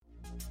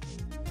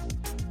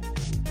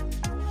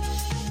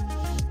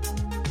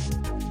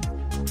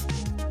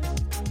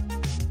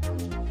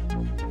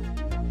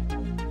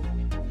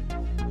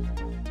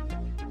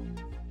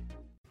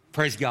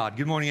Praise God.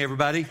 Good morning,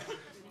 everybody.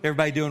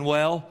 Everybody doing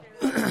well?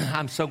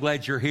 I'm so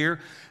glad you're here.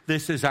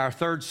 This is our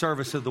third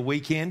service of the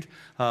weekend.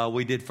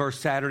 We did first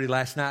Saturday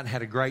last night and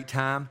had a great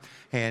time.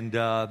 And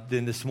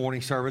then this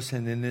morning service,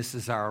 and then this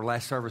is our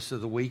last service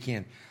of the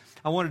weekend.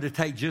 I wanted to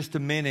take just a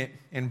minute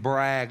and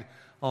brag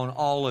on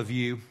all of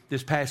you.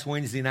 This past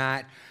Wednesday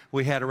night,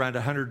 we had around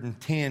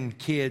 110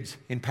 kids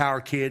in Power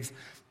Kids.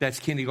 That's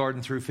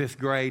kindergarten through fifth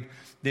grade.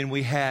 Then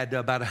we had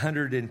about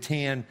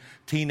 110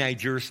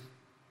 teenagers,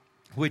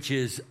 which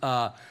is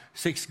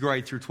 6th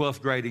grade through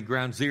 12th grade in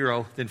Ground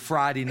Zero. Then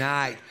Friday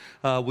night,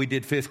 we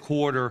did fifth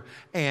quarter,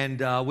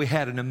 and we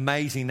had an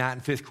amazing night in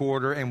fifth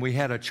quarter, and we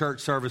had a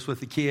church service with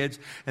the kids,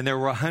 and there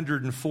were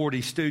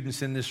 140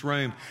 students in this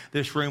room.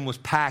 This room was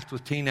packed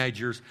with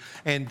teenagers,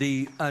 and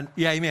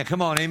amen,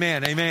 come on,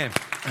 amen, amen.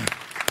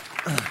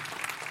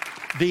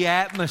 The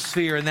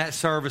atmosphere in that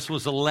service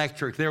was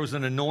electric. There was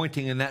an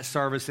anointing in that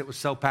service that was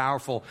so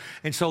powerful.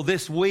 And so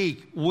this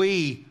week,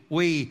 we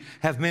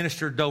have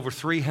ministered to over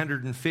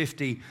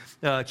 350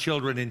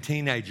 children and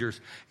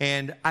teenagers.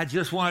 And I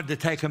just wanted to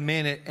take a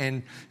minute,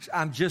 and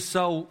I'm just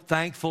so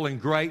thankful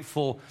and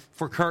grateful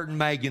for Kurt and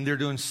Megan. They're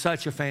doing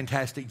such a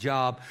fantastic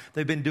job.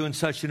 They've been doing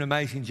such an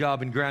amazing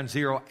job in Ground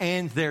Zero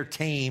and their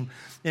team.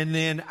 And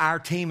then our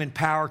team in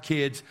Power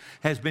Kids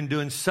has been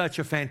doing such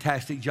a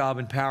fantastic job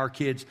in Power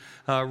Kids,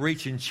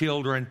 reaching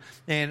children.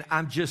 And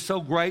I'm just so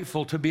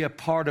grateful to be a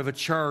part of a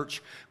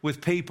church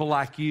with people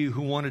like you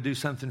who want to do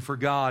something for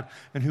God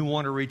and who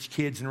want to reach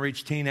kids and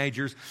reach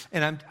teenagers.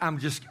 And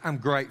I'm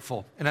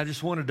grateful. And I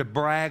just wanted to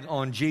brag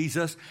on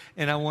Jesus,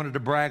 and I wanted to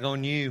brag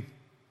on you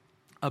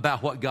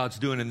about what God's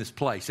doing in this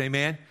place.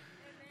 Amen?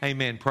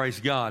 Amen. Praise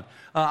God.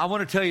 I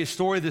want to tell you a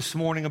story this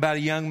morning about a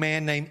young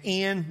man named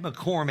Ian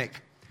McCormick.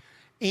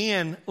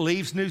 Ian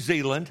leaves New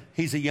Zealand.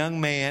 He's a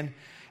young man,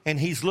 and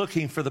he's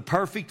looking for the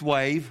perfect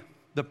wave,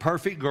 the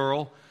perfect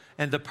girl,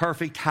 and the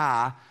perfect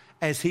high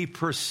as he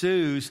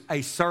pursues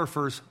a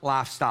surfer's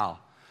lifestyle.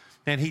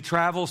 And he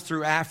travels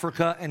through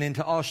Africa and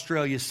into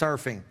Australia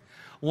surfing.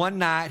 One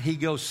night, he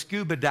goes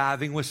scuba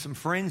diving with some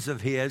friends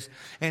of his,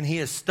 and he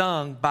is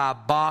stung by a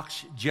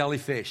box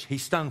jellyfish.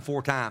 He's stung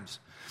 4 times.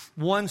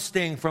 One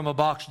sting from a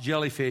box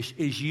jellyfish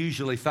is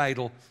usually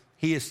fatal.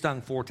 He is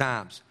stung 4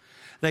 times.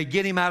 They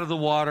get him out of the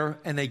water,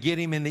 and they get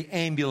him in the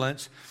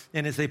ambulance.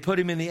 And as they put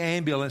him in the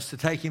ambulance to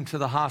take him to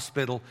the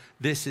hospital,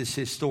 this is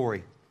his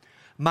story.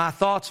 My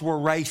thoughts were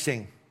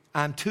racing.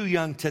 I'm too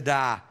young to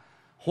die.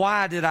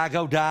 Why did I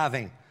go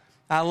diving?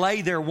 I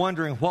lay there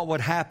wondering what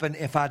would happen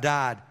if I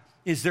died.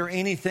 Is there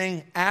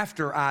anything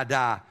after I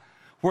die?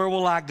 Where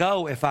will I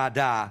go if I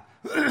die?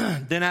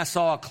 Then I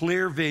saw a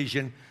clear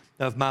vision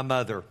of my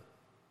mother.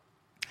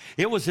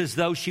 It was as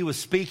though she was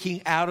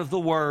speaking out of the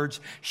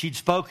words she'd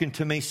spoken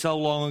to me so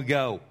long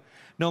ago.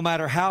 No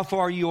matter how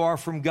far you are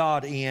from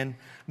God, Ian,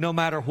 no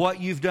matter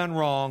what you've done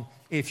wrong,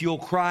 if you'll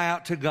cry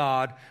out to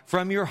God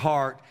from your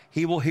heart,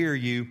 He will hear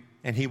you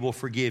and He will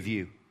forgive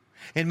you.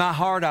 In my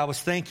heart, I was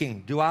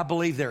thinking, do I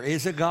believe there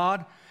is a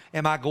God?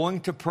 Am I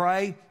going to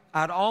pray?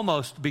 I'd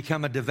almost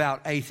become a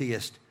devout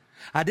atheist.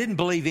 I didn't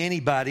believe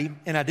anybody,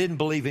 and I didn't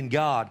believe in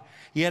God.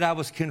 Yet I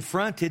was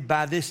confronted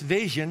by this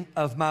vision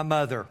of my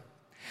mother.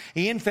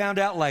 Ian found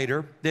out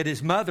later that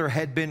his mother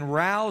had been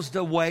roused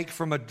awake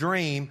from a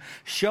dream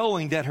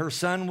showing that her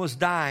son was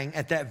dying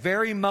at that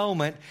very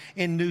moment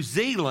in New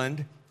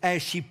Zealand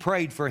as she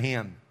prayed for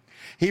him.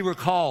 He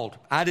recalled,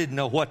 I didn't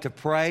know what to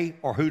pray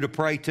or who to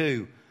pray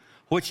to.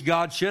 Which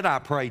God should I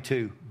pray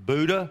to?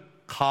 Buddha,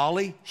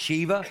 Kali,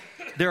 Shiva?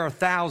 There are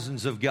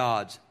thousands of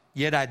gods.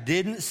 Yet I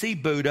didn't see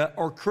Buddha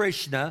or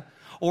Krishna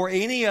or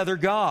any other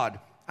God.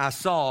 I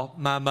saw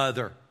my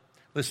mother.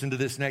 Listen to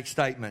this next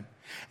statement.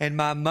 And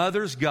my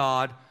mother's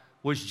God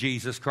was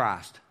Jesus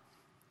Christ.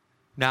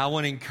 Now, I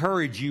want to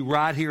encourage you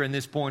right here in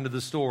this point of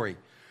the story.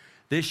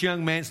 This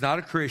young man's not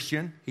a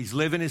Christian. He's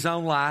living his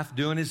own life,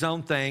 doing his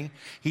own thing.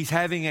 He's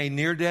having a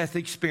near-death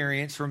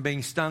experience from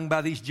being stung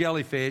by these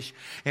jellyfish.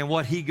 And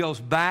what he goes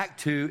back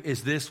to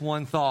is this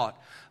one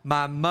thought.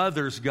 My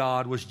mother's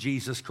God was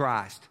Jesus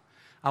Christ.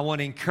 I want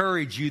to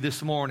encourage you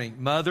this morning,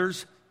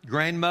 mothers,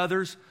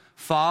 grandmothers,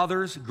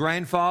 fathers,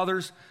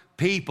 grandfathers,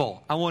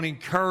 people, I want to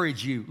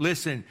encourage you.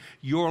 Listen,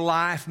 your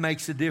life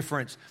makes a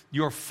difference.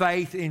 Your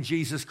faith in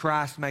Jesus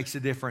Christ makes a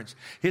difference.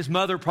 His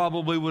mother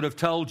probably would have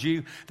told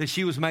you that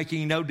she was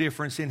making no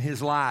difference in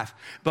his life.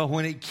 But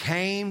when it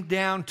came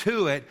down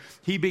to it,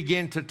 he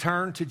began to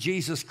turn to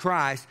Jesus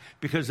Christ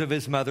because of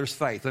his mother's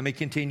faith. Let me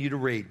continue to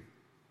read.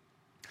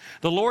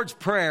 The Lord's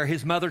Prayer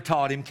his mother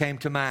taught him came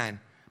to mind,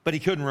 but he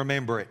couldn't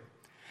remember it.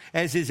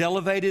 As his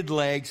elevated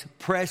legs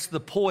pressed the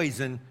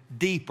poison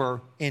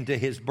deeper into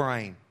his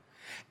brain.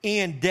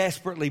 Ian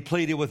desperately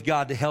pleaded with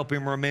God to help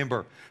him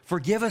remember.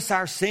 Forgive us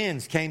our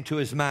sins came to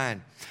his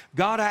mind.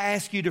 God, I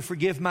ask you to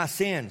forgive my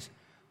sins.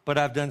 But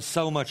I've done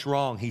so much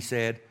wrong, he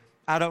said.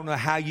 I don't know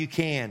how you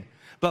can,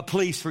 but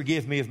please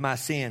forgive me of my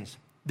sins.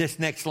 This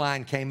next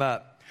line came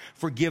up.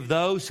 Forgive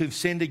those who've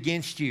sinned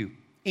against you.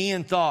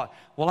 Ian thought,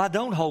 well, I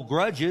don't hold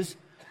grudges.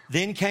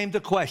 Then came the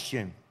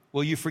question,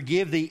 Will you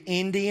forgive the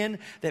Indian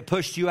that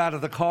pushed you out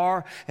of the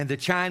car and the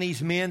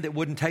Chinese men that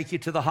wouldn't take you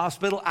to the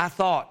hospital? I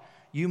thought,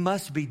 you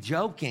must be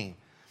joking.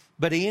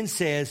 But Ian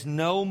says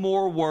no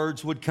more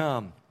words would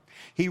come.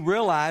 He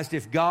realized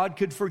if God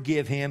could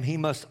forgive him, he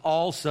must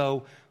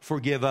also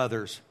forgive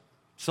others.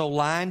 So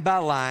line by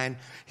line,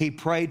 he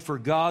prayed for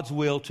God's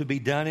will to be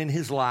done in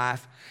his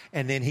life,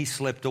 and then he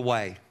slipped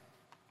away.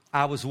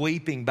 I was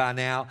weeping by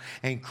now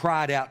and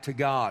cried out to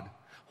God.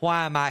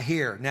 Why am I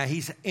here? Now,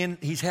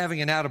 he's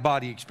having an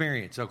out-of-body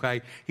experience,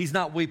 okay? He's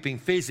not weeping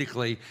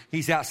physically.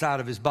 He's outside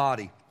of his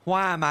body.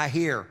 Why am I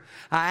here?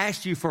 I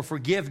asked you for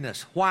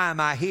forgiveness. Why am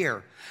I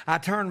here? I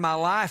turned my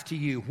life to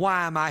you.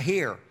 Why am I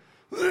here?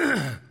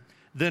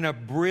 Then a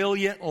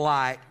brilliant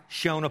light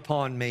shone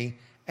upon me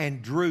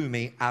and drew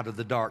me out of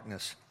the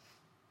darkness.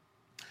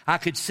 I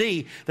could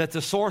see that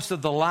the source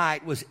of the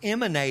light was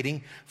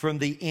emanating from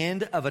the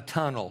end of a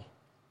tunnel.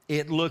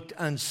 It looked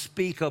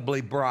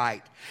unspeakably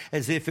bright,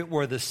 as if it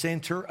were the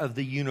center of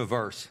the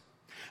universe,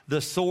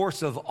 the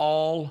source of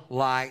all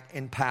light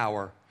and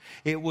power.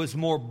 It was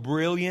more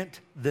brilliant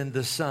than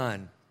the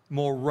sun,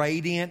 more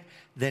radiant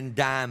than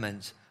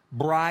diamonds,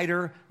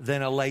 brighter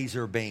than a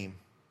laser beam.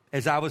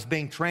 As I was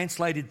being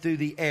translated through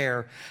the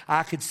air,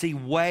 I could see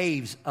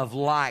waves of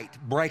light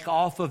break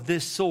off of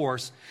this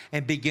source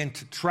and begin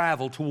to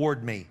travel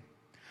toward me.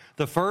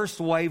 The first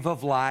wave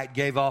of light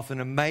gave off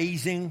an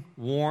amazing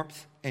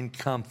warmth and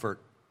comfort.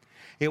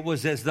 It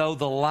was as though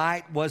the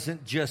light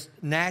wasn't just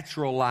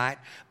natural light,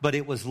 but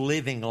it was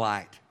living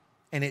light,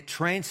 and it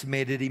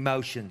transmitted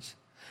emotions.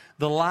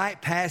 The light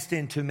passed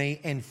into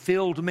me and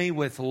filled me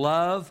with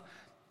love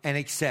and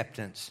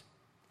acceptance.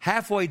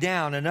 Halfway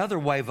down, another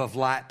wave of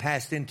light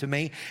passed into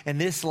me,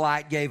 and this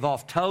light gave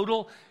off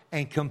total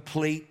and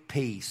complete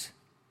peace.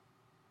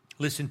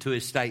 Listen to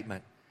his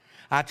statement.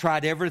 I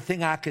tried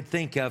everything I could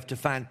think of to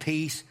find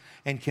peace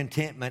and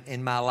contentment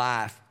in my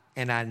life,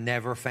 and I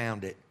never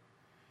found it.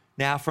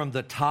 Now, from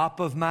the top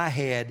of my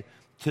head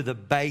to the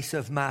base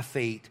of my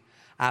feet,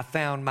 I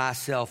found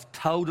myself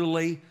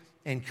totally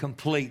and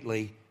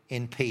completely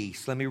in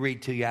peace. Let me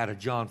read to you out of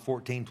John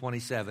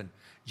 14:27.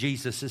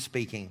 Jesus is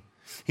speaking.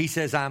 He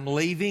says, I'm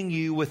leaving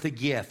you with a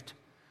gift,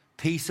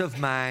 peace of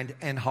mind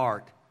and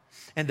heart.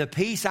 And the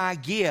peace I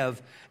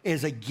give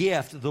is a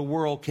gift the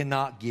world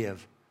cannot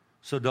give.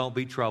 So don't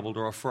be troubled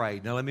or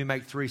afraid. Now let me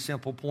make 3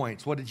 simple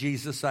points. What did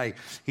Jesus say?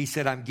 He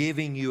said, I'm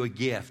giving you a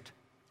gift.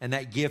 And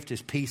that gift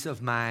is peace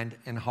of mind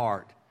and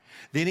heart.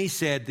 Then he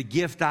said, the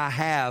gift I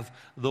have,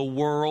 the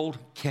world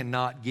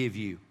cannot give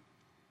you.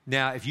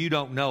 Now, if you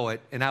don't know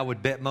it, and I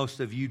would bet most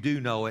of you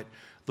do know it,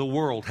 the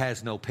world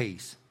has no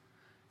peace.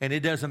 And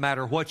it doesn't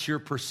matter what you're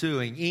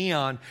pursuing.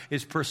 Eon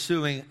is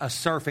pursuing a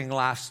surfing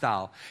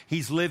lifestyle.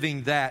 He's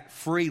living that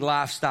free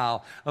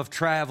lifestyle of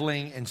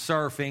traveling and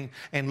surfing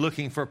and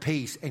looking for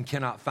peace and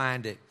cannot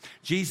find it.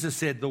 Jesus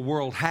said the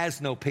world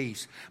has no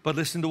peace. But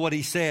listen to what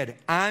he said.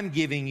 I'm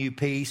giving you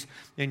peace,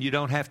 and you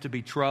don't have to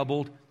be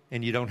troubled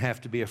and you don't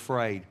have to be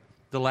afraid.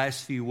 The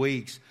last few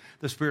weeks,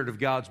 the Spirit of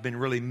God's been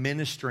really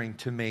ministering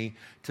to me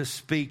to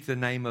speak the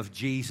name of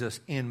Jesus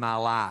in my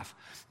life.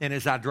 And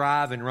as I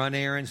drive and run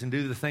errands and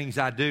do the things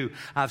I do,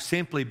 I've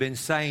simply been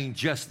saying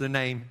just the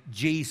name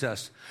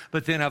Jesus.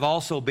 But then I've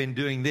also been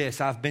doing this.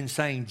 I've been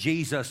saying,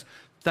 Jesus,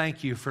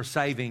 thank you for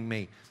saving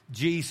me.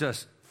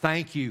 Jesus,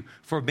 thank you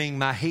for being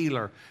my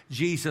healer.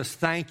 Jesus,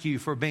 thank you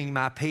for being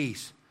my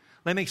peace.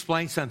 Let me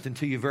explain something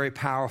to you very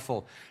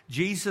powerful.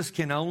 Jesus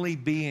can only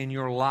be in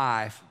your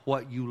life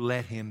what you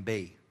let him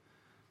be.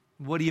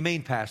 What do you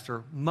mean,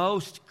 Pastor?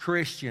 Most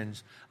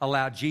Christians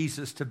allow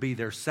Jesus to be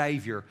their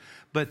Savior,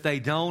 but they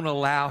don't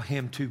allow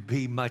him to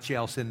be much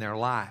else in their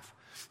life.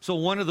 So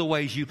one of the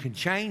ways you can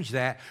change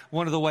that,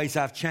 one of the ways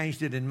I've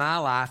changed it in my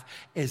life,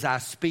 is I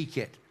speak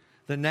it.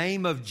 The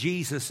name of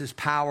Jesus is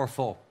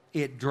powerful.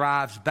 It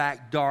drives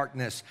back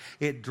darkness.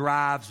 It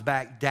drives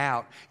back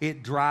doubt.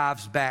 It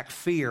drives back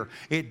fear.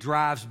 It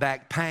drives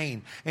back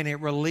pain. And it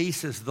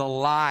releases the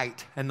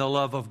light and the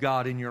love of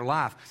God in your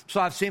life.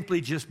 So I've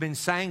simply just been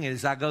saying it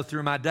as I go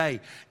through my day.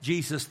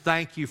 Jesus,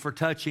 thank you for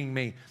touching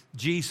me.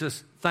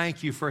 Jesus,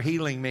 thank you for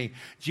healing me.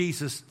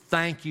 Jesus,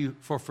 thank you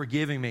for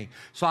forgiving me.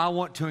 So I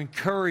want to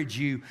encourage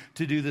you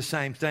to do the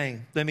same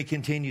thing. Let me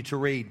continue to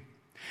read.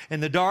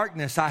 In the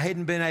darkness, I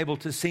hadn't been able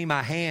to see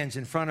my hands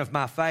in front of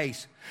my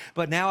face.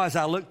 But now as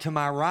I looked to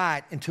my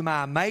right, and to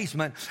my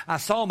amazement, I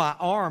saw my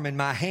arm and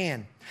my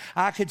hand.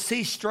 I could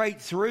see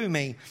straight through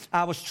me.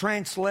 I was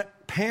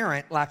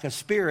transparent like a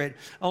spirit,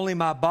 only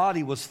my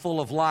body was full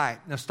of light.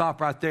 Now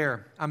stop right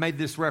there. I made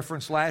this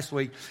reference last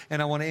week,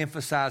 and I want to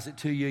emphasize it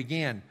to you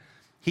again.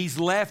 He's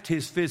left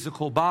his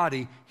physical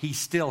body. He's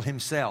still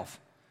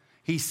himself.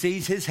 He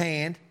sees his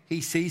hand.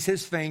 He sees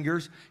his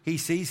fingers. He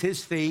sees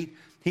his feet.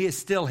 He is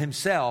still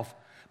himself,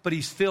 but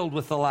he's filled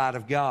with the light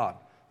of God.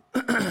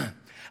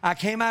 I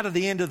came out of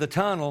the end of the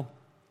tunnel,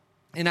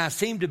 and I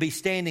seemed to be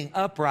standing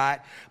upright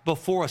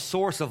before a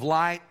source of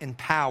light and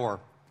power.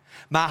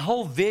 My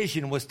whole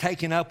vision was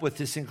taken up with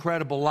this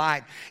incredible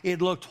light.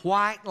 It looked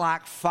white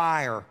like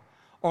fire,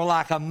 or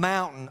like a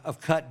mountain of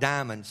cut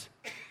diamonds?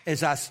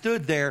 As I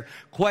stood there,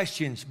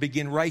 questions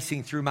began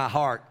racing through my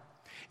heart.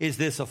 Is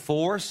this a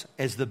force,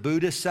 as the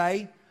Buddhists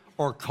say,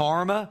 or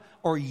karma,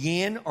 or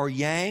yin or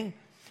yang?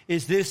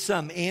 Is this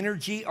some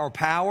energy or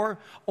power,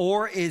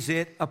 or is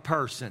it a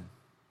person?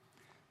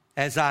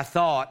 As I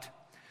thought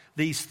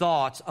these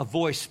thoughts, a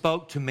voice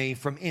spoke to me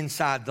from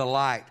inside the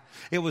light.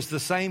 It was the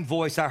same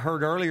voice I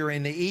heard earlier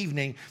in the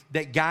evening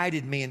that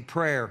guided me in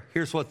prayer.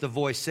 Here's what the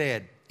voice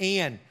said.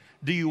 Ian,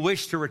 do you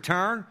wish to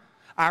return?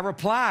 I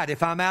replied,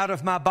 if I'm out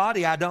of my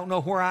body, I don't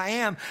know where I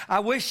am. I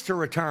wish to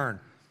return.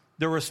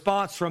 The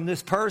response from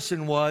this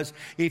person was,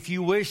 if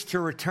you wish to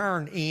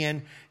return,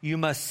 Ian, you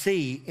must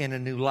see in a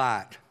new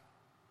light.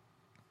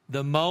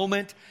 The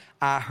moment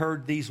I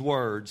heard these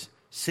words,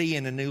 see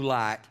in a new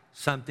light,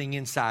 something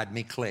inside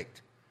me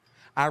clicked.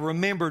 I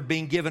remembered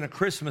being given a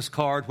Christmas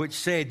card which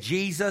said,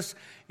 Jesus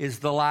is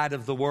the light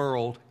of the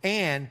world,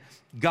 and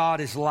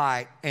God is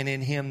light, and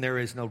in him there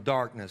is no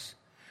darkness.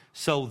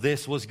 So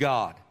this was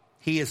God.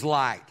 He is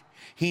light.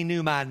 He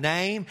knew my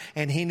name,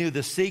 and he knew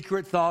the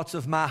secret thoughts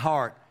of my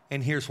heart.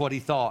 And here's what he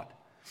thought.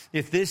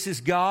 If this is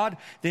God,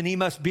 then he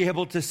must be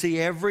able to see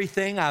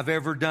everything I've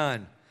ever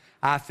done.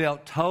 I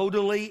felt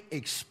totally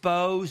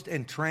exposed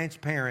and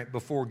transparent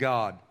before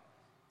God.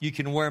 You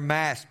can wear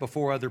masks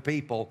before other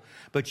people,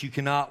 but you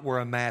cannot wear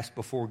a mask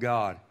before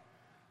God.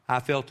 I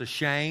felt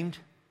ashamed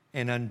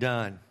and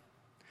undone.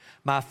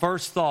 My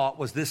first thought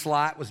was this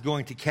light was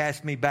going to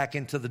cast me back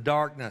into the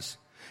darkness.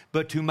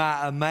 But to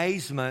my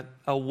amazement,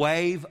 a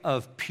wave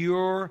of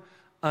pure,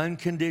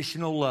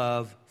 unconditional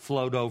love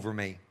flowed over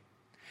me.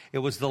 It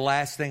was the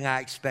last thing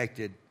I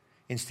expected.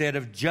 Instead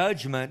of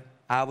judgment,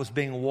 I was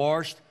being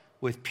washed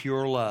with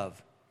pure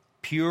love.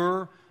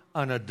 Pure,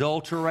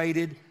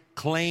 unadulterated,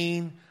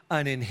 clean,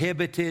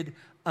 uninhibited,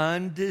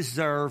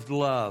 undeserved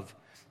love.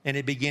 And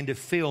it began to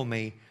fill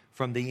me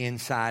from the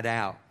inside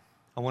out.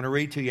 I want to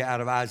read to you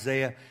out of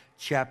Isaiah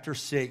chapter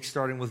 6,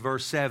 starting with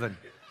verse 7.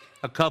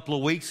 A couple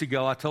of weeks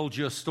ago, I told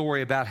you a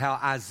story about how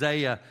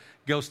Isaiah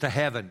goes to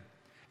heaven.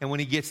 And when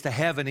he gets to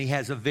heaven, he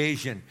has a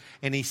vision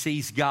and he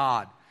sees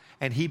God.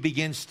 And he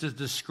begins to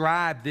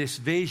describe this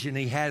vision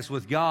he has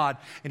with God.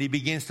 And he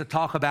begins to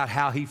talk about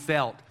how he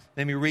felt.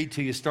 Let me read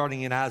to you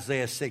starting in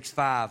Isaiah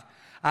 6:5.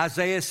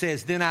 Isaiah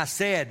says, then I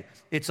said,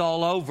 it's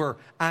all over.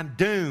 I'm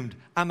doomed.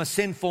 I'm a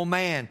sinful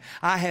man.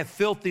 I have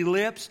filthy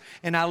lips,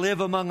 and I live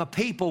among a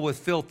people with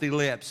filthy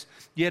lips.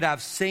 Yet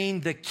I've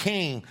seen the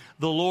King,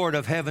 the Lord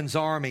of heaven's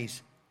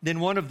armies. Then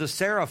one of the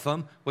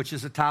seraphim, which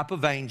is a type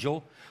of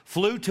angel,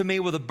 flew to me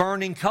with a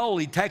burning coal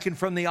he'd taken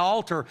from the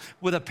altar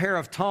with a pair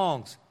of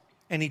tongs.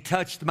 And he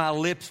touched my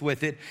lips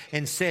with it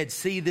and said,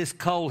 see, this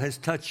coal has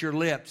touched your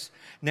lips.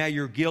 Now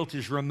your guilt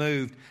is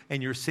removed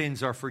and your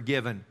sins are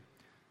forgiven.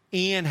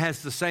 Ian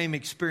has the same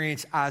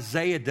experience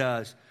Isaiah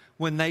does.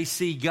 When they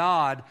see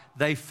God,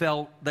 they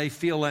feel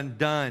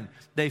undone.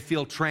 They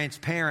feel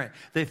transparent.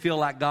 They feel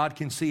like God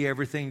can see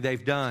everything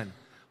they've done.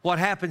 What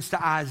happens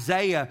to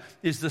Isaiah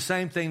is the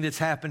same thing that's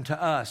happened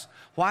to us.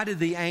 Why did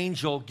the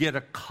angel get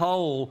a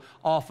coal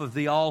off of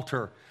the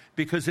altar?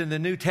 Because in the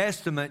New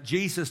Testament,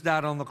 Jesus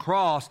died on the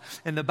cross,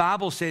 and the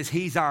Bible says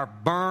he's our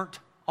burnt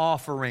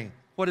offering.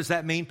 What does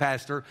that mean,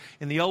 Pastor?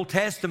 In the Old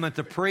Testament,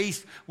 the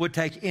priest would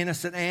take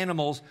innocent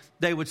animals.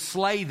 They would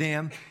slay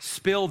them,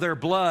 spill their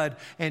blood,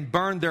 and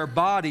burn their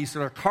bodies,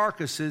 their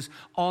carcasses,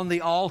 on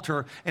the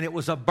altar. And it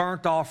was a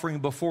burnt offering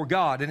before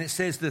God. And it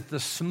says that the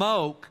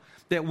smoke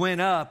that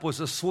went up was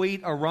a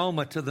sweet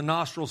aroma to the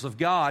nostrils of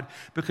God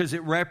because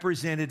it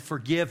represented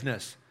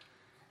forgiveness.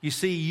 You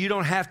see, you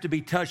don't have to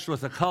be touched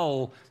with a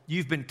coal.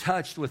 You've been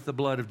touched with the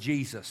blood of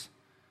Jesus.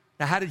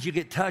 Now, how did you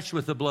get touched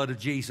with the blood of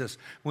Jesus?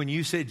 When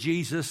you said,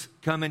 Jesus,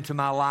 come into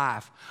my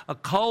life. A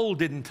coal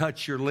didn't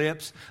touch your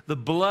lips. The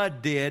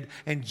blood did.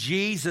 And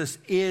Jesus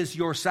is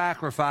your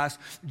sacrifice.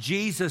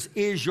 Jesus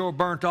is your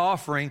burnt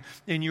offering.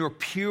 And you're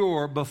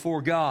pure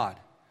before God.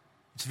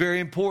 It's very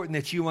important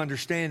that you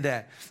understand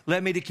that.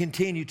 Let me to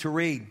continue to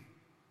read.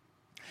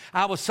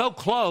 I was so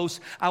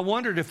close, I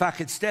wondered if I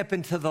could step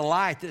into the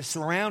light that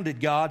surrounded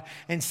God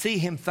and see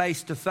him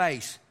face to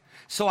face.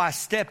 So I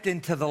stepped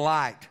into the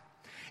light.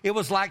 It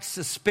was like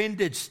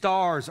suspended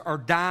stars or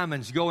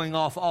diamonds going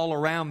off all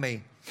around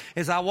me.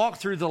 As I walked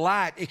through the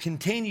light, it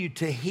continued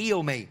to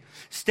heal me.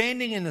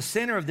 Standing in the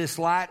center of this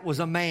light was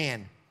a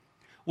man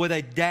with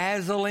a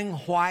dazzling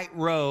white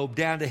robe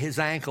down to his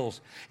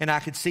ankles, and I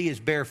could see his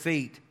bare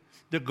feet.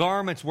 The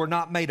garments were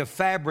not made of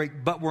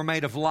fabric, but were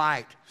made of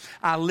light.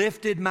 I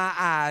lifted my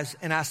eyes,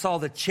 and I saw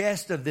the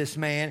chest of this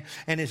man,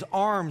 and his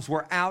arms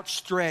were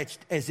outstretched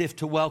as if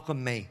to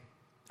welcome me.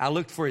 I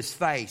looked for his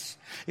face.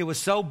 It was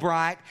so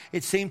bright,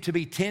 it seemed to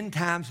be 10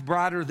 times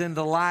brighter than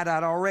the light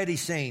I'd already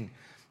seen.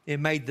 It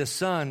made the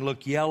sun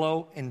look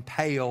yellow and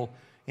pale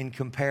in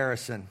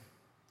comparison.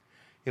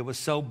 It was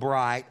so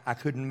bright, I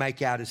couldn't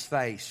make out his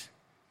face.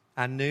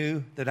 I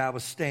knew that I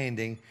was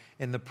standing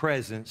in the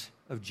presence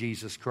of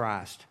Jesus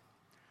Christ.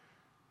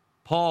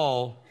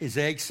 Paul is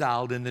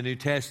exiled in the New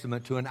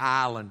Testament to an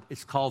island.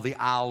 It's called the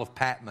Isle of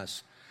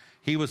Patmos.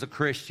 He was a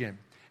Christian,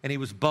 and he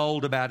was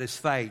bold about his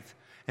faith.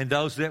 And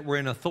those that were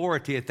in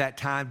authority at that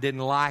time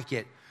didn't like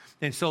it.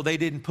 And so they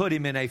didn't put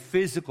him in a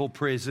physical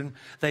prison.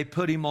 They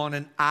put him on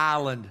an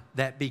island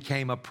that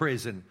became a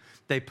prison.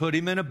 They put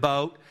him in a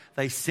boat.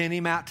 They sent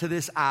him out to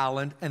this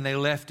island, and they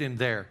left him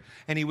there.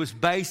 And he was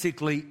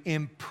basically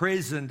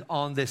imprisoned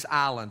on this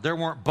island. There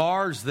weren't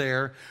bars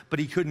there, but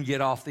he couldn't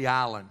get off the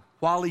island.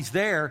 While he's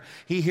there,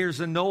 he hears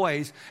a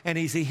noise, and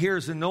as he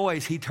hears a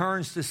noise, he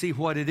turns to see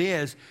what it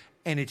is,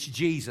 and it's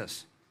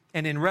Jesus.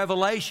 And in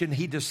Revelation,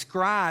 he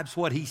describes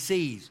what he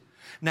sees.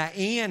 Now,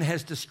 Ian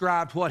has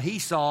described what he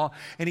saw,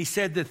 and he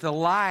said that the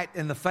light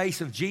in the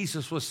face of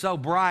Jesus was so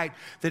bright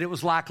that it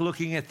was like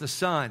looking at the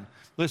sun.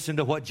 Listen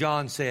to what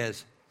John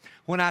says.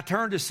 When I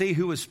turned to see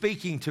who was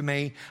speaking to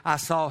me, I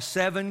saw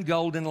 7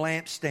 golden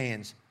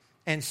lampstands.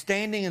 And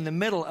standing in the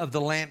middle of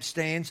the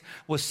lampstands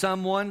was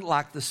someone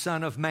like the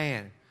Son of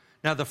Man.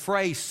 Now, the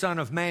phrase Son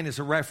of Man is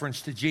a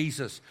reference to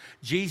Jesus.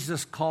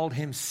 Jesus called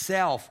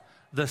himself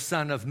the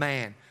Son of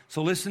Man.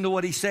 So listen to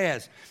what he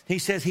says. He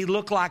says he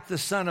looked like the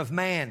Son of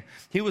Man.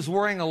 He was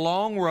wearing a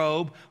long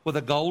robe with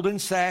a golden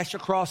sash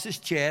across his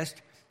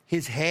chest.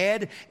 His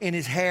head and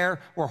his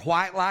hair were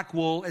white like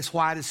wool, as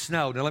white as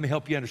snow. Now, let me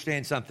help you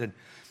understand something.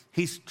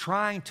 He's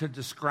trying to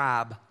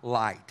describe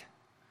light.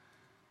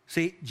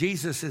 See,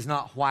 Jesus is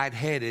not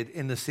white-headed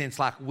in the sense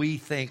like we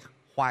think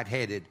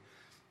white-headed.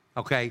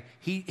 Okay,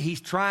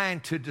 he's trying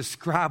to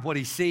describe what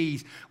he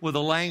sees with a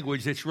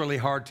language that's really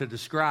hard to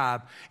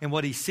describe. And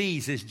what he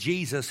sees is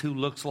Jesus who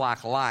looks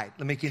like light.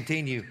 Let me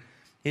continue.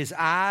 His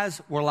eyes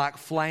were like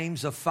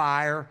flames of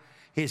fire.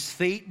 His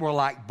feet were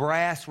like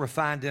brass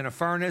refined in a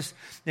furnace.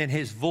 And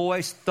his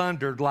voice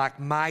thundered like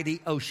mighty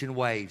ocean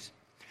waves.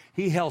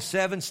 He held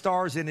 7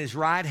 stars in his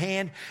right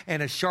hand,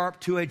 and a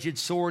sharp 2-edged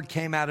sword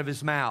came out of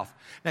his mouth.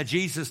 Now,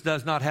 Jesus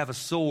does not have a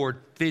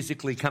sword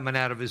physically coming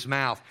out of his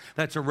mouth.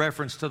 That's a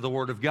reference to the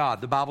Word of God.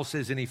 The Bible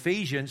says in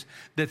Ephesians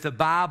that the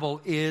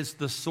Bible is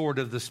the sword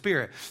of the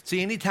Spirit.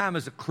 See, anytime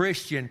as a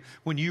Christian,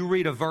 when you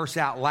read a verse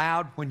out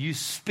loud, when you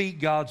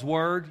speak God's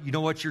Word, you know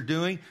what you're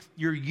doing?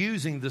 You're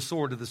using the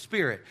sword of the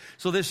Spirit.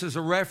 So this is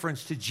a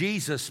reference to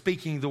Jesus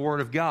speaking the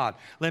Word of God.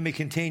 Let me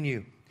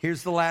continue.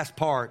 Here's the last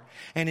part.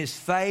 And his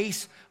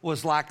face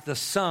was like the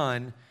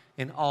sun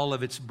in all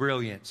of its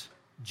brilliance.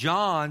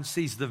 John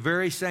sees the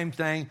very same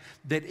thing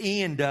that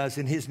Ian does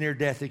in his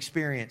near-death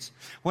experience.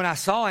 When I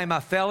saw him, I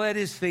fell at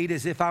his feet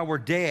as if I were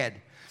dead.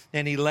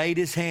 And he laid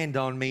his hand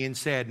on me and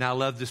said, and I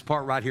love this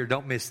part right here,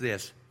 don't miss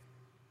this.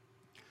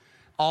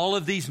 All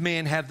of these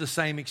men have the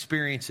same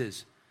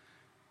experiences.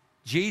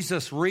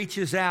 Jesus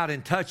reaches out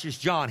and touches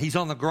John. He's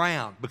on the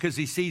ground because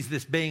he sees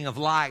this being of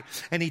light.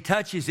 And he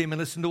touches him, and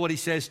listen to what he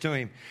says to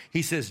him.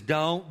 He says,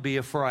 don't be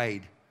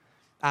afraid.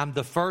 I'm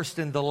the first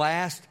and the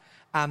last.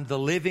 I'm the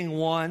living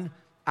one.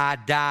 I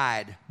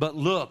died. But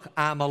look,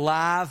 I'm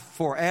alive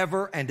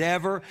forever and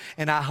ever,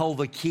 and I hold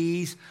the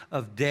keys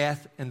of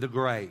death and the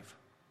grave.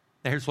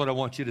 Now, here's what I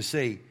want you to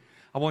see.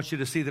 I want you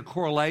to see the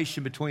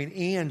correlation between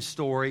Ian's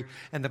story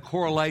and the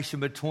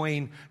correlation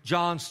between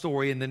John's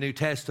story in the New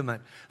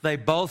Testament. They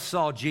both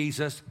saw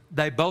Jesus.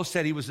 They both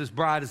said he was as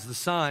bright as the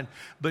sun.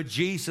 But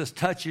Jesus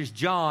touches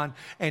John,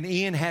 and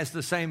Ian has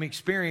the same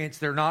experience.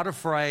 They're not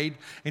afraid.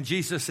 And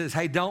Jesus says,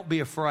 hey, don't be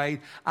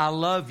afraid. I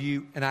love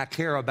you, and I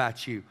care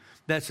about you.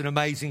 That's an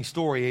amazing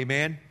story.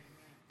 Amen?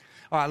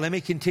 All right, let me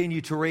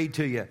continue to read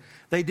to you.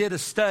 They did a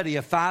study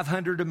of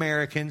 500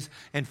 Americans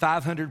and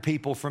 500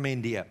 people from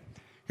India.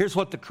 Here's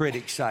what the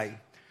critics say.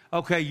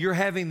 Okay, you're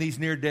having these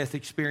near-death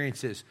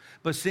experiences,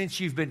 but since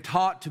you've been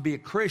taught to be a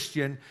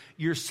Christian,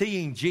 you're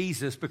seeing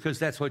Jesus because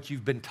that's what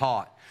you've been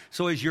taught.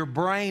 So as your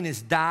brain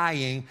is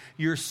dying,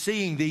 you're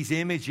seeing these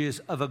images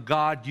of a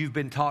God you've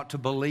been taught to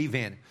believe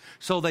in.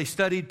 So they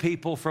studied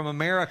people from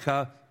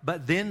America,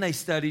 but then they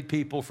studied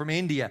people from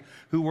India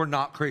who were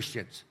not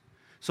Christians.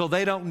 So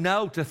they don't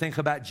know to think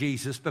about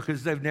Jesus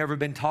because they've never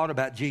been taught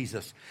about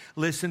Jesus.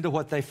 Listen to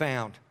what they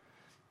found.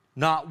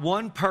 Not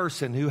one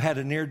person who had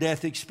a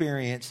near-death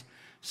experience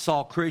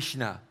saw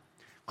Krishna.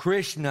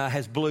 Krishna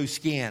has blue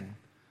skin.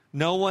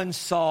 No one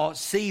saw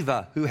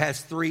Shiva, who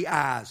has 3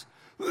 eyes.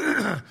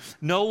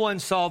 No one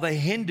saw the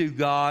Hindu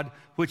god,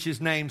 which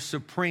is named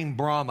Supreme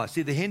Brahma.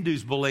 See, the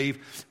Hindus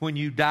believe when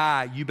you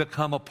die, you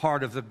become a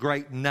part of the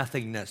great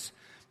nothingness,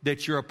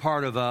 that you're a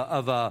part of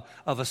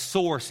a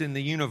source in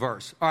the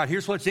universe. All right,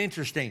 here's what's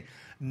interesting.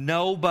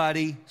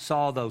 Nobody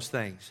saw those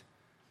things.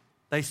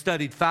 They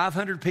studied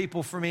 500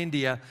 people from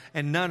India,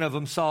 and none of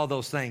them saw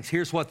those things.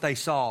 Here's what they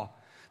saw.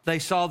 They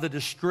saw the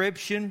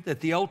description that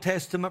the Old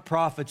Testament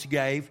prophets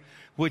gave,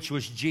 which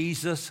was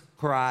Jesus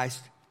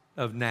Christ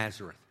of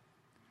Nazareth.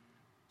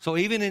 So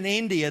even in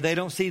India, they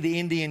don't see the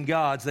Indian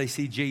gods, they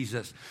see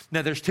Jesus.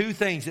 Now, there's 2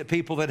 things that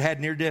people that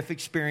had near-death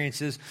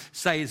experiences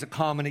say is a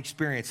common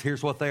experience.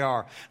 Here's what they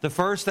are. The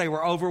first, they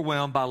were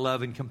overwhelmed by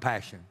love and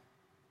compassion.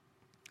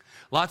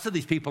 Lots of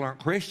these people aren't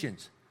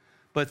Christians,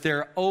 but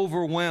they're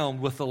overwhelmed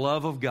with the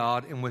love of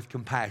God and with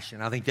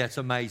compassion. I think that's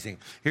amazing.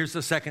 Here's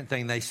the second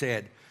thing they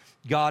said.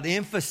 God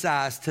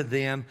emphasized to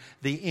them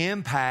the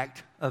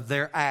impact of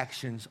their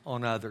actions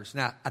on others.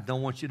 Now, I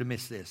don't want you to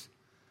miss this.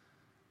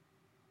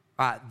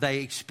 They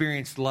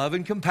experienced love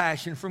and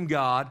compassion from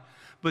God,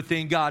 but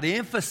then God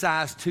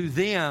emphasized to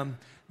them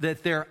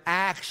that their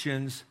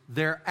actions,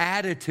 their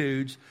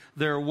attitudes,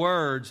 their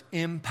words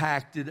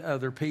impacted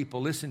other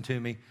people. Listen to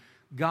me.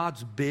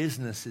 God's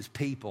business is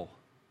people.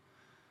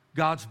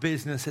 God's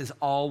business has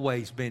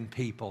always been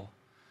people.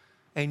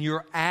 And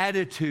your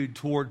attitude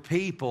toward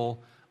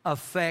people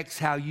affects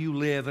how you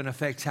live and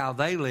affects how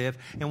they live.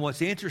 And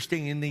what's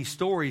interesting in these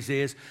stories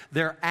is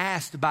they're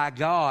asked by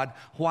God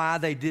why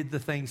they did the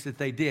things that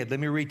they did. Let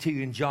me read to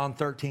you in John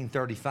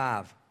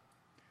 13:35.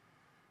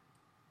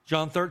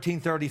 John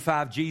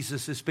 13:35,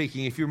 Jesus is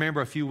speaking. If you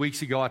remember a few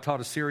weeks ago, I taught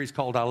a series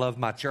called I Love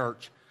My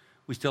Church.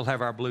 We still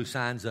have our blue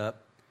signs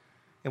up.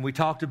 And we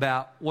talked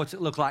about what's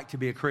it look like to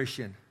be a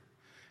Christian.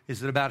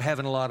 Is it about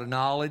having a lot of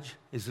knowledge?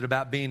 Is it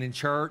about being in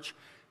church?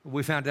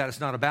 We found out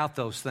it's not about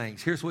those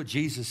things. Here's what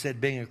Jesus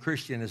said being a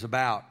Christian is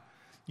about.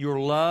 Your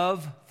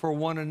love for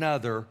one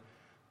another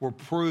will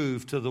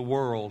prove to the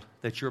world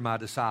that you're my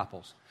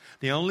disciples.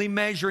 The only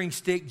measuring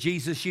stick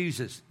Jesus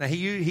uses. Now, he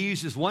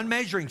uses one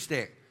measuring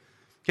stick.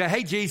 Okay,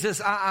 hey,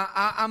 Jesus,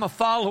 I'm a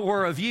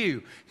follower of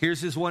you. Here's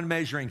his one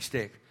measuring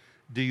stick.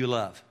 Do you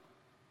love?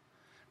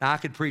 Now, I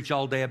could preach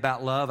all day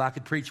about love. I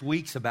could preach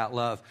weeks about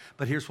love.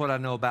 But here's what I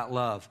know about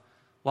love.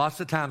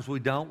 Lots of times we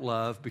don't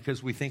love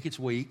because we think it's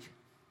weak.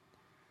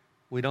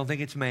 We don't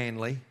think it's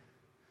manly.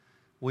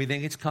 We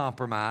think it's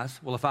compromise.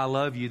 Well, if I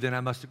love you, then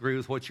I must agree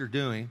with what you're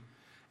doing.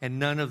 And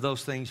none of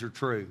those things are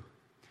true.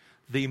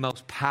 The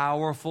most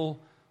powerful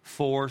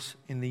force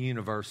in the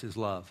universe is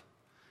love.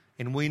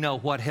 And we know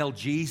what held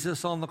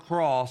Jesus on the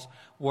cross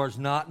was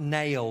not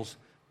nails,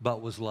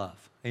 but was love.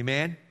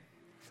 Amen?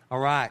 All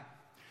right.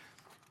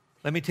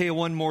 Let me tell you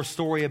one more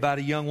story about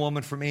a young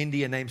woman from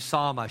India named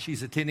Salma.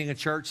 She's attending a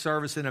church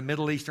service in a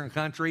Middle Eastern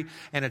country,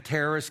 and a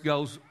terrorist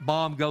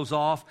bomb goes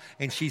off,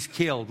 and she's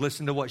killed.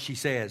 Listen to what she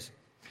says.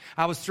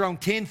 I was thrown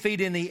 10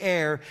 feet in the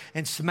air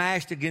and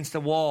smashed against a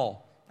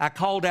wall. I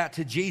called out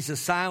to Jesus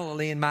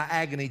silently in my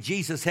agony,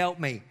 Jesus, help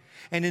me.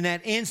 And in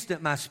that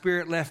instant, my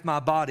spirit left my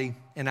body,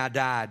 and I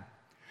died.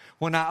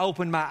 When I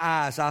opened my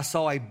eyes, I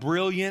saw a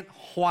brilliant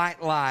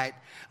white light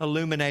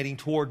illuminating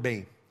toward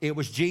me. It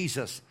was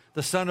Jesus,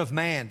 the Son of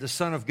Man, the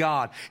Son of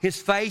God.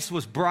 His face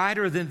was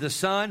brighter than the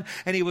sun,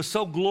 and he was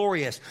so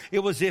glorious. It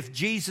was as if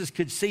Jesus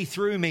could see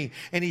through me,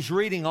 and he's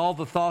reading all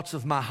the thoughts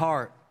of my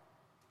heart.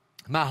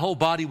 My whole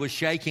body was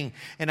shaking,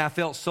 and I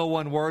felt so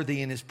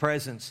unworthy in his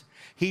presence.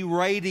 He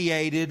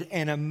radiated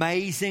an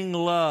amazing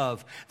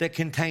love that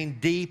contained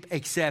deep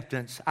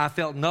acceptance. I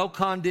felt no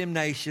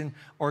condemnation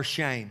or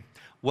shame.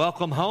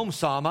 Welcome home,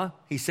 Salma,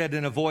 he said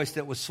in a voice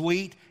that was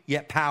sweet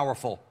yet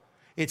powerful.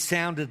 It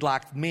sounded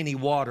like many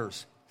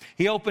waters.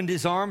 He opened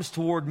his arms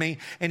toward me,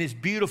 and his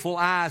beautiful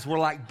eyes were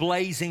like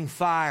blazing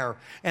fire,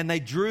 and they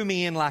drew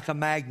me in like a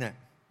magnet.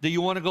 Do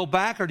you want to go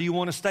back or do you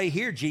want to stay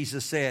here?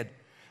 Jesus said.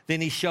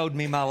 Then he showed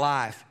me my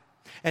life.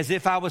 As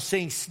if I was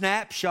seeing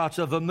snapshots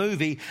of a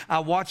movie, I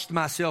watched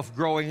myself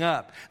growing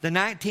up. The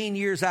 19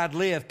 years I'd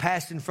lived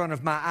passed in front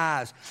of my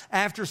eyes.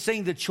 After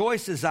seeing the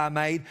choices I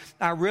made,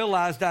 I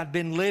realized I'd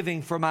been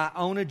living for my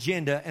own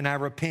agenda, and I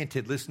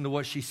repented. Listen to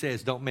what she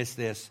says. Don't miss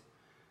this.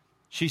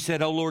 She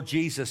said, "Oh, Lord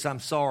Jesus, I'm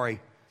sorry.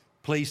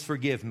 Please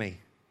forgive me.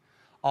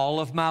 All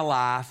of my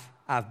life,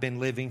 I've been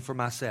living for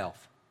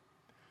myself.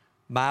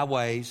 My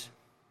ways,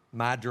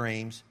 my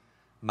dreams,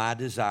 my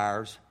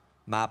desires,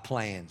 my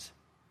plans.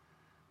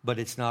 But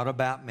it's not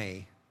about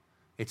me.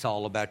 It's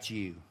all about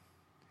you."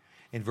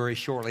 And very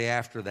shortly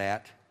after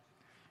that,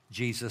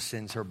 Jesus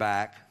sends her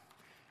back,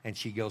 and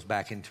she goes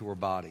back into her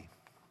body.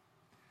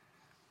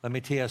 Let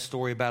me tell you a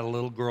story about a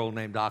little girl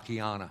named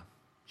Akiana.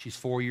 She's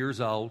 4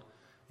 years old,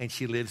 and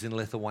she lives in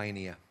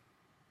Lithuania.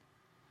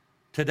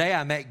 "Today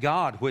I met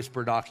God,"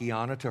 whispered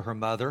Akiana to her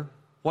mother.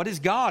 "What is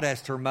God?"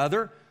 asked her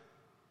mother,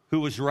 who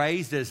was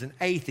raised as an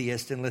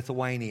atheist in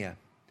Lithuania.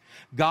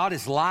 "God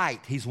is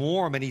light. He's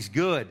warm and he's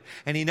good.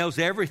 And he knows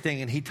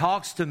everything. And he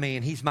talks to me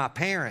and he's my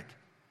parent."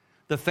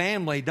 The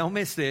family, don't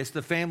miss this,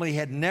 the family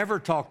had never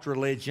talked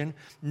religion,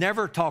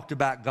 never talked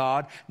about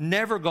God,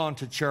 never gone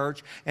to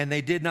church, and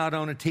they did not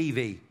own a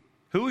TV.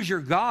 "Who is your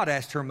God?"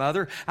 asked her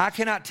mother. "I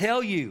cannot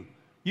tell you."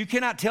 "You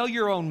cannot tell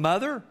your own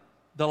mother?"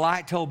 "The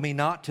light told me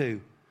not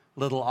to."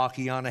 Little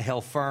Akiana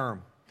held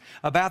firm.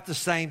 About the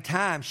same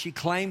time, she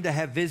claimed to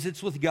have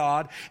visits with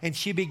God, and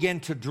she began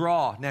to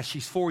draw. Now,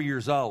 she's 4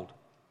 years old.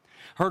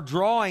 Her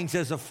drawings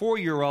as a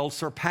 4-year-old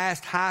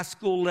surpassed high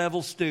school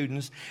level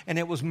students, and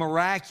it was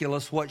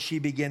miraculous what she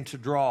began to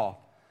draw.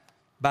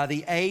 By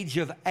the age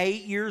of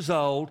 8 years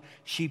old,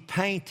 she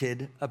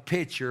painted a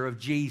picture of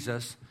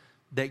Jesus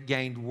that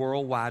gained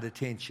worldwide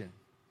attention.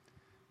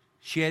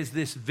 She has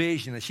this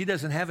vision that she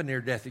doesn't have a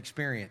near-death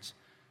experience.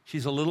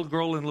 She's a little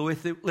girl in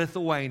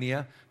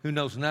Lithuania who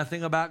knows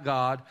nothing about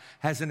God,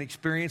 has an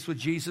experience with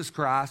Jesus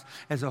Christ.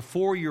 As a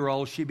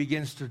 4-year-old, she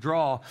begins to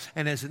draw,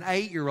 and as an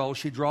 8-year-old,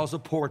 she draws a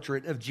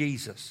portrait of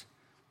Jesus.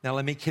 Now,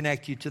 let me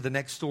connect you to the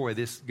next story.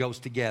 This goes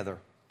together.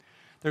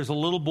 There's a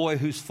little boy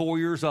who's 4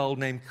 years old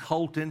named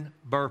Colton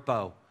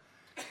Burpo.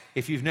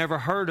 If you've never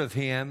heard of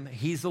him,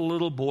 he's the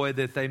little boy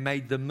that they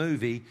made the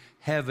movie,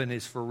 Heaven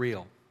is for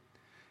Real.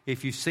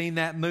 If you've seen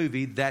that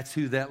movie, that's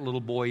who that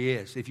little boy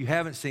is. If you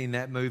haven't seen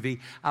that movie,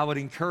 I would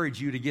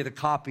encourage you to get a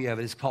copy of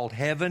it. It's called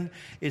Heaven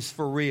is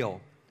for Real.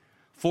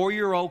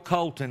 4-year-old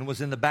Colton was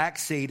in the back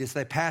seat as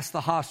they passed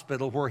the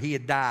hospital where he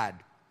had died.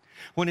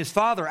 When his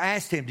father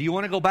asked him, "Do you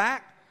want to go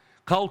back?"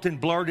 Colton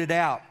blurted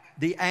out,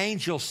 "The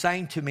angels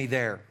sang to me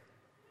there."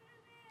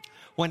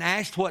 When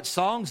asked what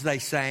songs they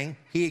sang,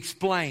 he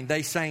explained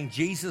they sang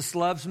 "Jesus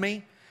Loves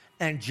Me"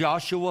 and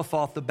 "Joshua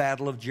Fought the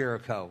Battle of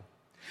Jericho."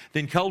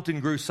 Then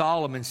Colton grew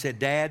solemn and said,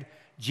 "Dad,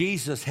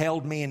 Jesus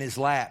held me in his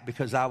lap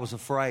because I was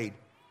afraid."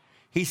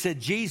 He said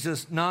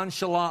Jesus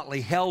nonchalantly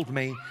held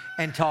me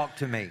and talked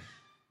to me.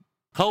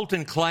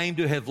 Colton claimed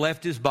to have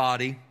left his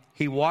body.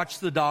 He watched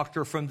the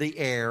doctor from the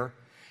air.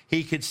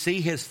 He could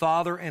see his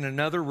father in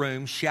another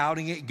room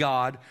shouting at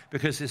God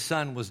because his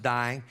son was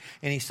dying,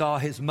 and he saw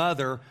his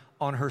mother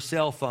on her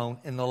cell phone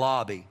in the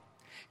lobby.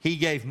 He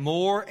gave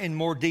more and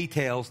more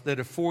details that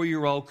a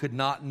 4-year-old could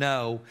not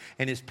know,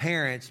 and his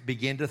parents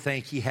began to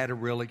think he had a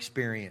real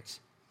experience.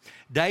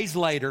 Days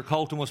later,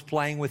 Colton was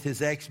playing with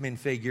his X-Men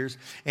figures,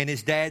 and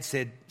his dad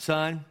said,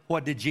 "Son,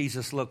 what did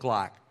Jesus look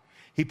like?"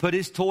 He put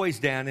his toys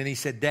down, and he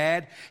said,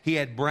 "Dad, he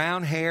had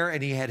brown hair,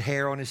 and he had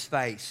hair on his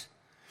face.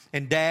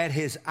 And Dad,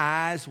 his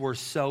eyes were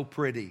so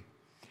pretty."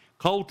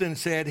 Colton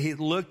said he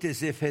looked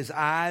as if his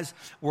eyes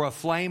were a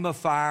flame of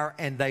fire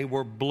and they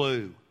were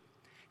blue.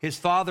 His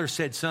father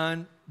said,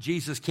 "Son,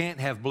 Jesus can't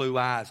have blue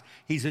eyes.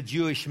 He's a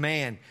Jewish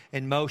man,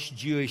 and most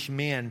Jewish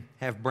men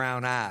have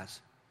brown eyes."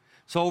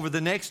 So over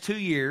the next 2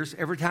 years,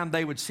 every time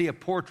they would see a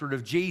portrait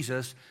of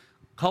Jesus,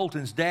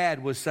 Colton's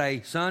dad would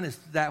say, "Son, is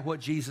that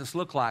what Jesus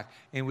looked like?"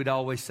 And we'd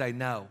always say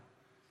no.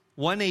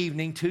 One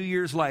evening, 2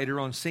 years later,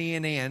 on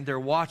CNN, they're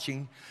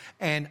watching,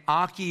 and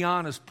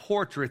Akiana's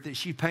portrait that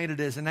she painted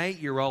as an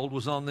 8-year-old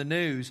was on the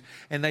news,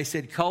 and they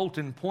said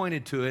Colton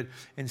pointed to it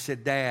and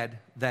said, "Dad,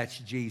 that's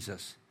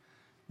Jesus."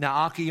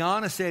 Now,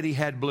 Akiana said he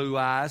had blue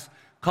eyes.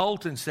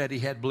 Colton said he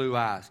had blue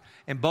eyes,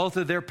 and both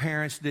of their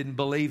parents didn't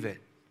believe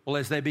it. Well,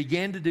 as they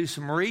began to do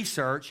some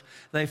research,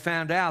 they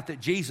found out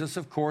that Jesus,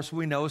 of course,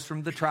 we know is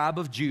from the tribe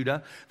of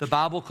Judah. The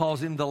Bible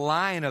calls him the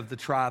Lion of the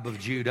tribe of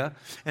Judah,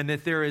 and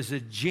that there is a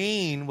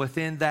gene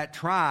within that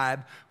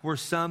tribe where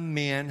some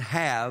men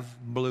have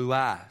blue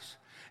eyes.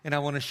 And I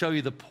want to show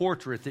you the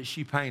portrait that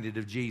she painted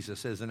of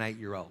Jesus as an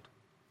 8-year-old.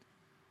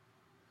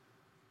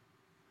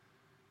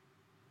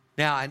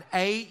 Now, an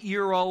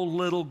 8-year-old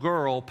little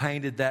girl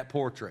painted that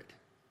portrait.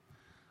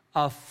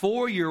 A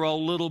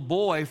 4-year-old little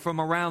boy from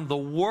around the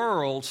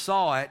world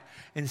saw it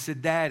and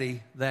said,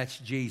 "Daddy, that's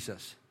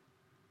Jesus."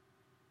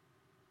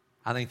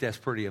 I think that's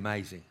pretty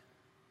amazing.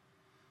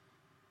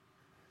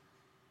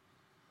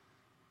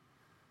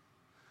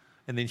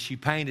 And then she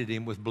painted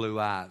him with blue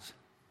eyes.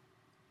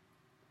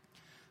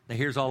 Now,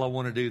 here's all I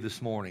want to do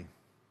this morning.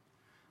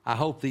 I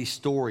hope these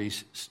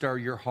stories stir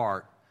your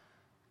heart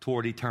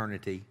toward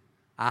eternity.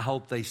 I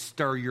hope they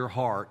stir your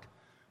heart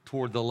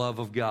toward the love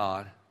of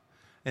God,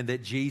 and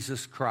that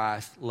Jesus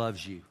Christ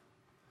loves you.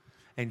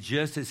 And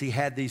just as he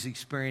had these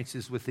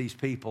experiences with these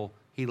people,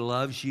 he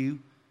loves you,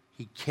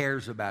 he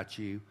cares about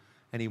you,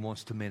 and he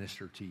wants to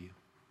minister to you.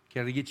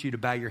 Can I get you to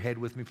bow your head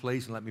with me,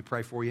 please, and let me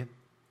pray for you?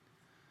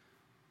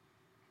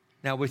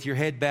 Now, with your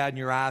head bowed and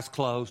your eyes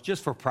closed,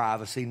 just for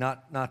privacy,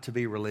 not to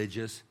be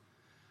religious,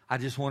 I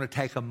just want to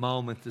take a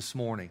moment this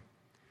morning.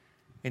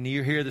 And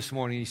you're here this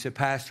morning, and you said,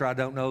 "Pastor, I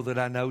don't know that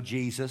I know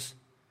Jesus,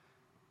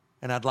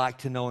 and I'd like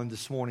to know him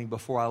this morning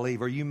before I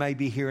leave." Or you may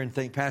be here and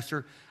think,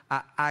 "Pastor,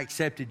 I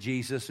accepted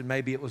Jesus, and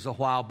maybe it was a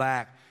while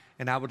back,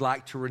 and I would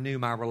like to renew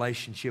my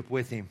relationship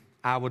with him."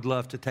 I would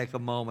love to take a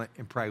moment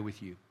and pray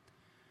with you.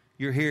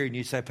 You're here and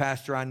you say,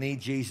 "Pastor, I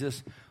need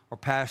Jesus," or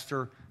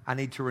 "Pastor, I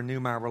need to renew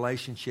my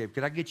relationship."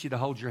 Could I get you to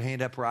hold your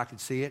hand up where I could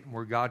see it and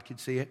where God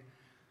could see it?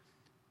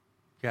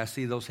 Okay, I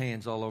see those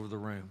hands all over the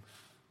room.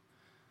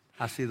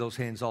 I see those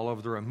hands all over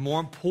the room.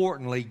 More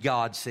importantly,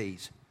 God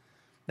sees.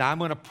 Now, I'm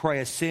going to pray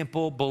a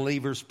simple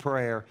believer's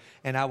prayer,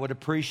 and I would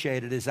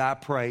appreciate it as I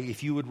pray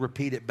if you would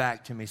repeat it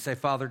back to me. Say,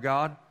 "Father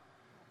God,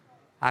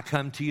 I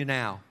come to you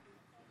now,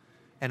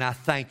 and I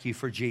thank you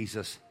for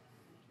Jesus,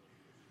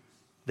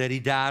 that he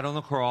died on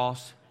the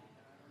cross,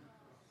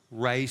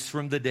 raised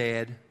from the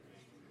dead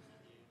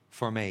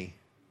for me.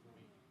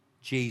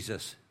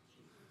 Jesus,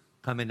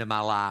 come into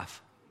my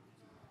life.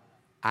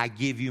 I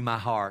give you my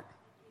heart.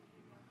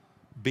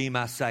 Be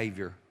my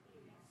Savior.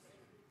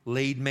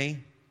 Lead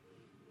me,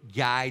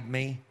 guide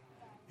me,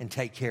 and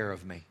take care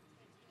of me.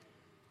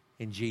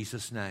 In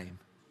Jesus' name,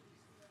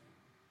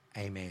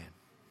 amen."